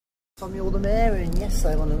From the Uppermill, and yes,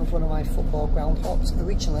 I'm on another one of my football ground hops.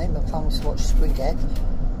 Originally, my plan was to watch Springhead,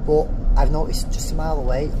 but I've noticed just a mile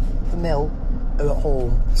away, Uppermill are at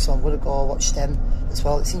home, so I'm going to go watch them as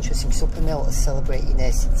well. It's interesting because Uppermill are celebrating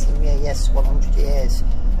their centenary, yes, 100 years,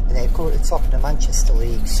 and they're currently at the top of the Manchester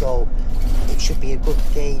League, so it should be a good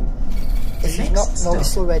game. If you've not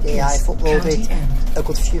noticed already, I've uploaded a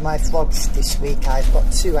good few of my vlogs this week. I've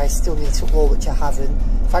got 2 I still need to upload which I haven't.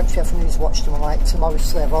 Thanks to everyone who's watched them. Like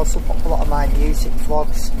tomorrowly, I've also put a lot of my music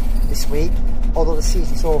vlogs this week. Although the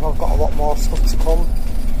season's over, I've got a lot more stuff to come,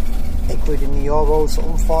 including the Euros.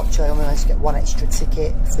 Unfortunately, I only managed to get 1 extra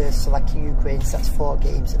ticket for Slovakia Ukraine, so that's 4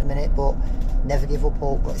 games at the minute, but never give up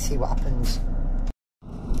hope. Let's see what happens.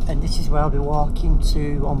 And this is where I'll be walking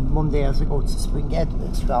to on Monday as I go to Springhead.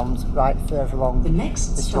 It's round right further along. The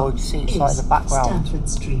next stop is the background. Stanford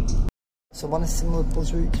Street. So I'm on a similar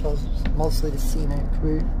buzz route to mostly the scenic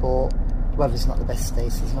route, but the weather's not the best today,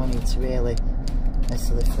 so there's no need to really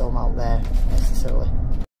necessarily film out there necessarily.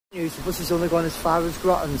 The bus is only going as far as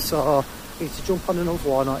Grotton, so I need to jump on another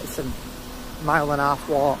one. It's a 1.5 mile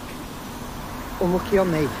walk. Unlucky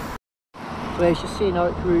on me. So there's your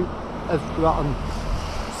scenic route of Grotton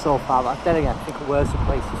so far, but then again I think worse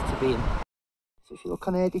places to be in. So if you look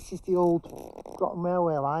on here, this is the old Grotton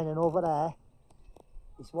railway line, and over there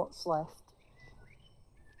is what's left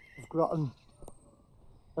of Grotton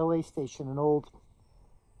railway station, an old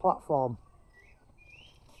platform.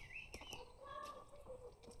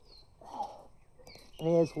 And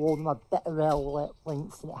here's one had better railway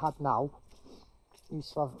links than it had now. It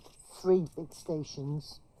used to have 3 big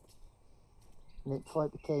stations, and it before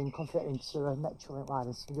it became converted into a Metrolink line,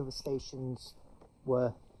 and some of the other stations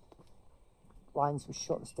were lines were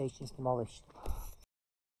shut, the stations demolished.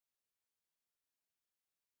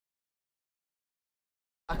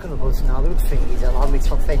 Back on the bus now. The good thing is it allowed me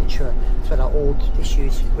to adventure to where that old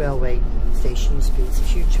disused railway station used to be. It's a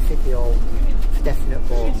future video for definite,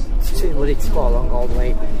 but it's too muddy to go along all the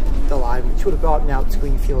way the line, which would have brought me out to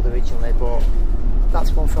Greenfield originally, but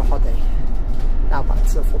that's one for a hot day. Now back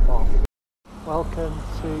to the football. Welcome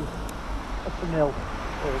to Uppermill,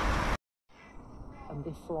 and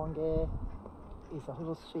this along here is the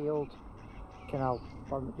Huddersfield Canal,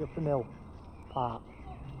 on the Uppermill part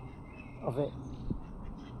of it.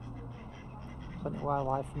 Plenty of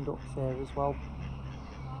wildlife and ducks there as well.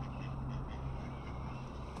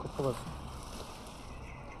 A couple of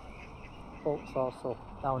boats also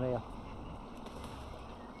down here.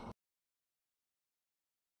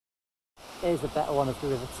 Here's a better one of the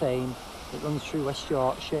River Tame. It runs through West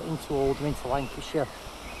Yorkshire into Oldham, into Lancashire.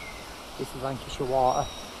 This is Lancashire water,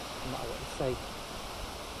 no matter what you say.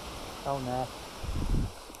 Down there.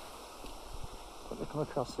 But they come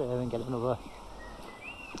across there and get another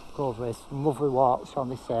go over here. Some lovely walks around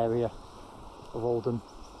this area of Oldham.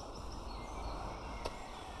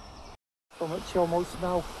 So much almost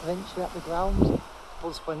now, eventually at the ground.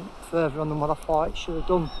 Bus went further on than what I thought it should have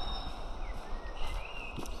done.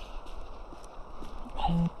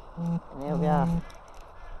 And here we are,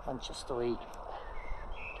 Manchester League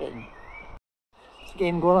game. There's a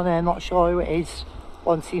game going on there, not sure who it is.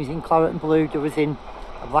 One team's in claret and blue, the other's in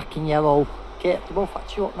black and yellow. Okay, they both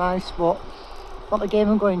actually look nice, but not the game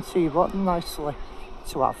I'm going to, but nicely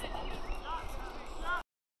to have.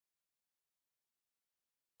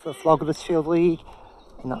 For the Huddersfield League,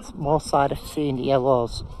 and that's more side of seeing the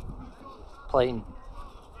yellows playing.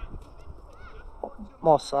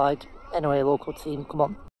 More side, anyway, local team, come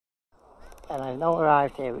on. And I've now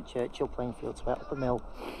arrived here at Churchill playing field to Uppermill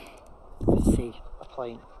to see a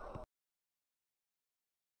plane.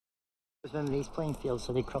 Remember these playing fields,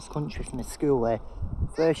 so they cross country from the school there.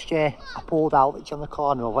 First year I pulled out, which on the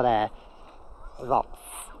corner over there.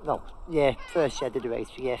 First year I did a race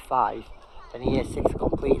for year 5. Then in year 6 I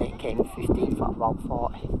completed it, came 15th out of about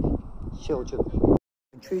 40 children.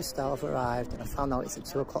 True start, I've arrived and I found out it's a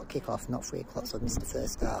 2 o'clock kick-off, not 3 o'clock, so I missed the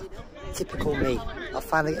first start. Typical me. I'll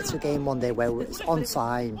finally get to a game one day where it's on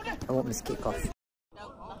time, I won't miss kick-off.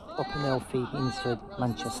 Uppermill v Hindsford,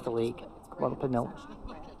 Manchester League. Come on, Uppermill.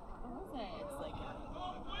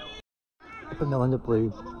 Uppermill in the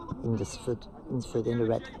blue, Hindsford in the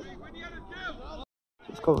red.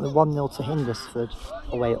 It's currently 1-0 to Hindsford,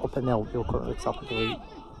 away at Uppermill, who are currently top of the league.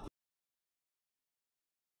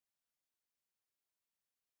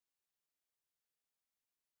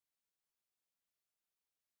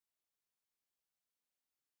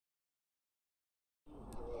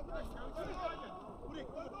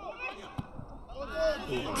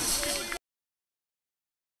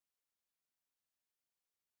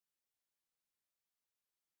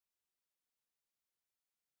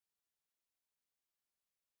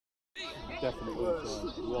 Definitely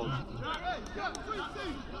offside. It was.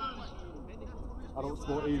 I don't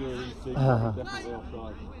support either of these teams, but definitely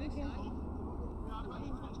offside.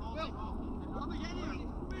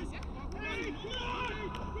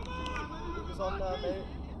 It's on there, mate.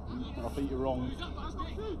 I think you're wrong.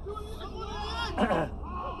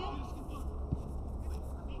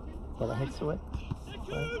 Get a head to it.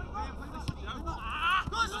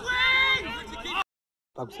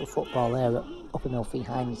 Dogs of football there at Uppermill AFC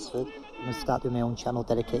Hindsford. I'm going to start doing my own channel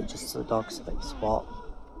dedicated just to the dogs, a bit of sport.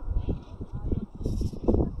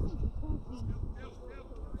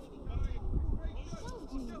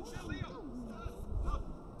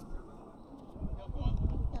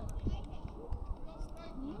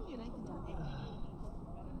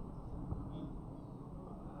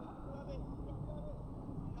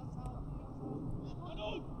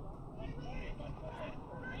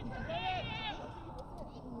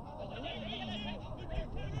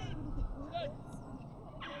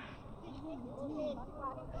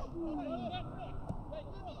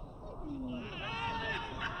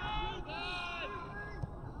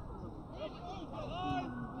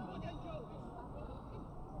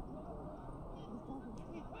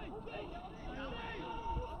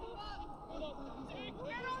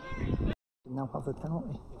 Now have a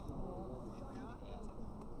penalty.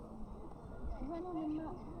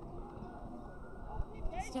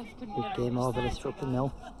 Good game over this for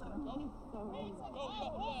Uppermill.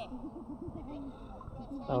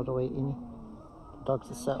 Crowd waiting.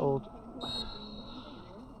 Dogs are settled.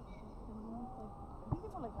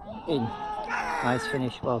 In. Nice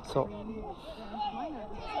finish, well top.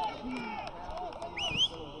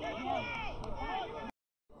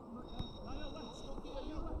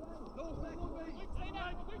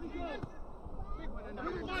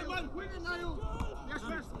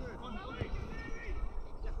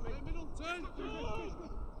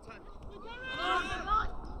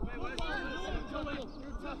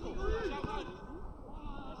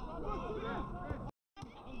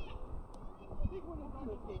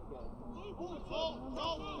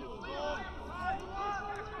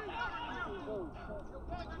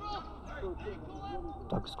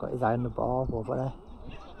 Dog's got his eye on the ball over there.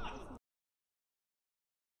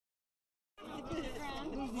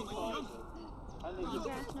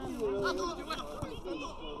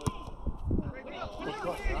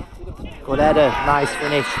 Good header, nice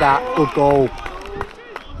finish that, good goal.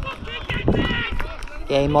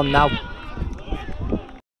 Game on now.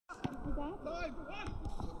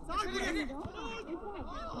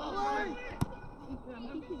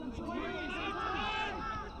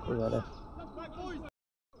 Good header.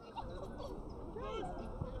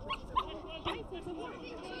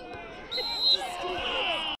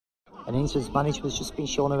 And Hindsford's manager was just been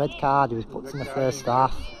shown a red card. He was put in the first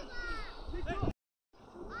half.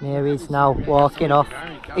 Here he is now, walking off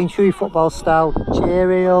in true football style.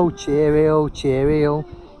 Cheerio, cheerio, cheerio.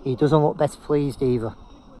 He doesn't look best pleased either.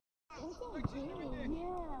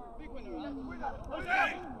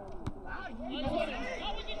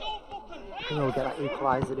 He'll get that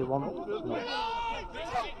equaliser they want.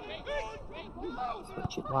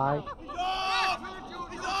 Switch it wide.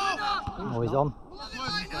 Oh, he's on.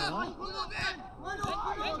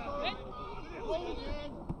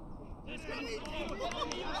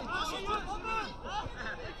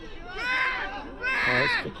 Oh,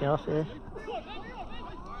 it's kicking off here.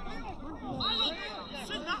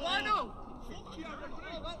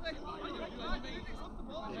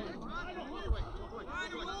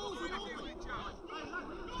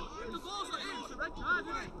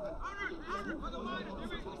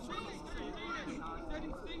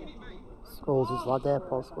 Scholes his lad there,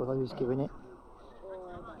 Paul Scholes, who's giving it.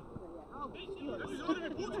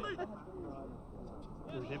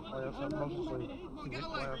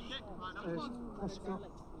 Prescott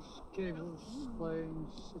Gables playing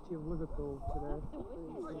City of Liverpool today.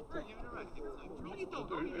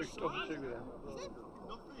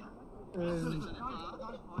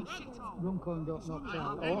 Runcorn got knocked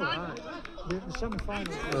out. All right. The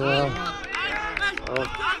semi-final.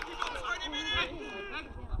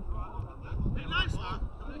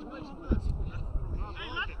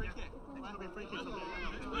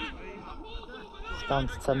 It's down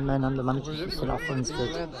to 10 men and the manager's just sent off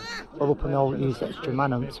Hindsford. Well, Uppermill use extra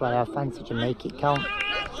man on to our advantage and make it count.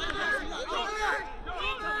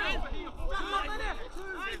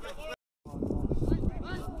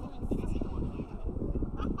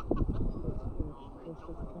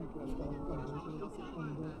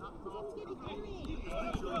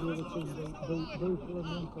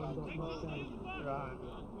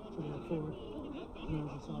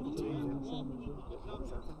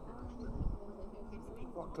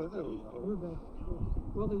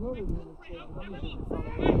 Well, they were in the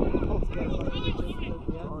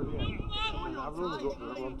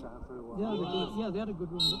yeah, they had a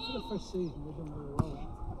good run, but for the first season, they've done really well.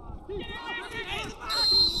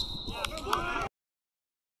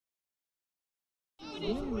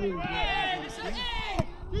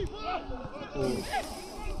 Really good.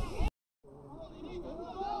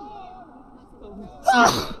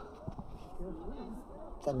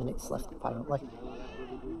 10 minutes left apparently.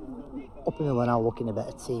 Uppermill are now looking a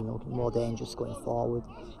better team, looking more dangerous going forward.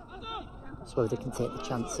 So whether they can take the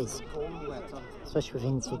chances, especially with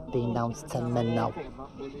Hindsford being down to 10 men now.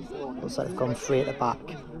 Looks like they've gone 3 at the back,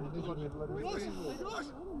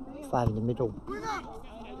 5 in the middle.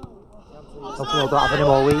 Uppermill don't have any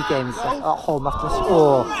more league games at home after the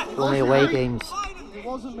score, only away games.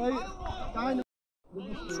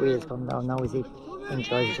 3 has gone down now as he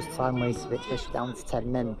enjoys just time waste of it, especially down to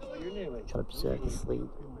 10 men, trying to preserve this lead.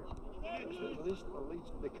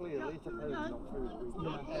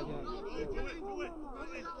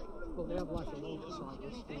 But they have like a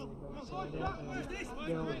motorcyclist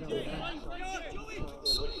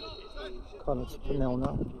Corner to Uppermill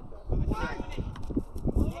now.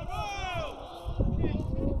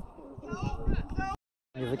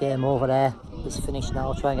 Another game over there. It's finished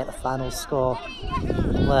now. Try and get the final score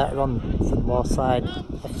later on for the Moorside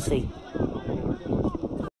FC.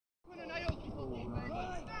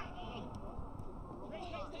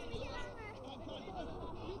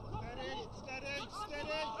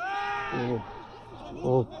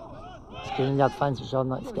 Oh, Screen Yard finds it on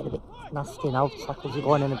that it's getting a bit nasty now. Tackles are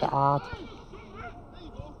going in a bit hard.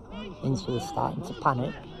 Hindsford is starting to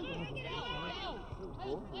panic.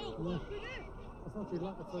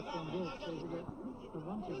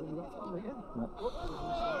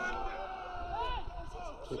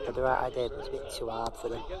 Keeper the right idea, but it's a bit too hard for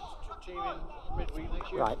them.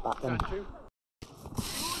 Right back then.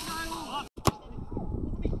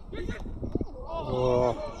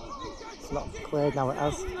 Oh, it's not cleared now, it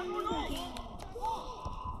has.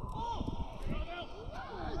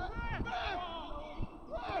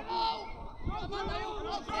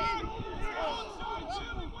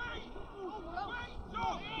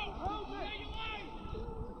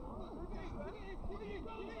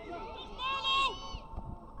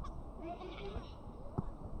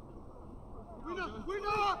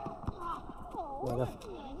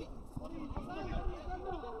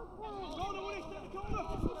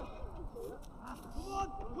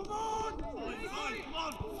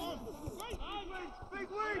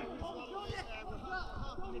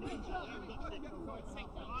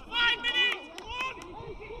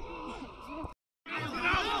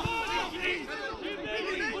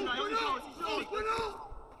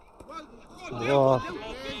 Well,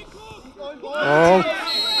 oh.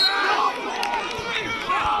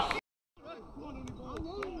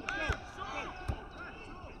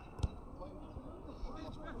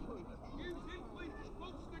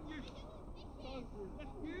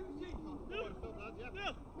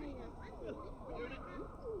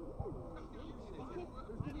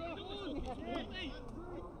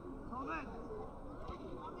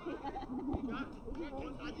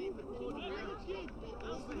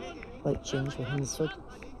 Late change for Hindsford.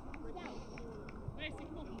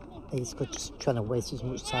 He's just trying to waste as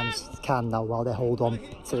much time as he can now while they hold on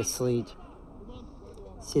to this lead.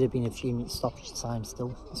 Should have been a few minutes stoppage time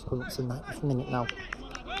still. It's coming up to the 90th minute now.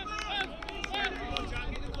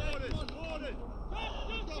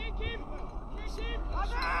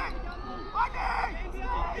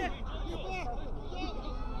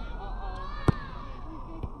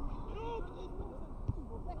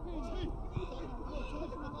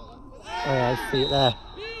 Oh yeah, I see it there.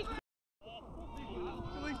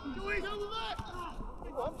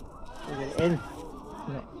 Get it in.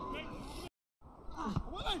 No.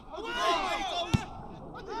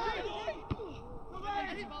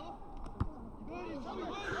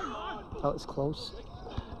 That was close.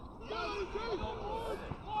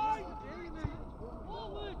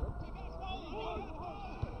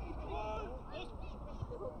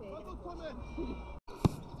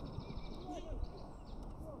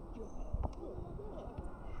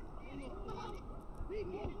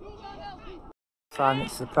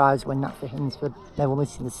 It's a surprise win that for Hindsford. They were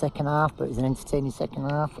missing the second half, but it was an entertaining second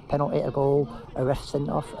half. A penalty, a goal, a ref sent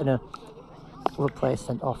off, and a other player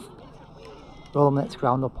sent off. Roll next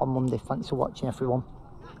ground up on Monday. Thanks for watching, everyone.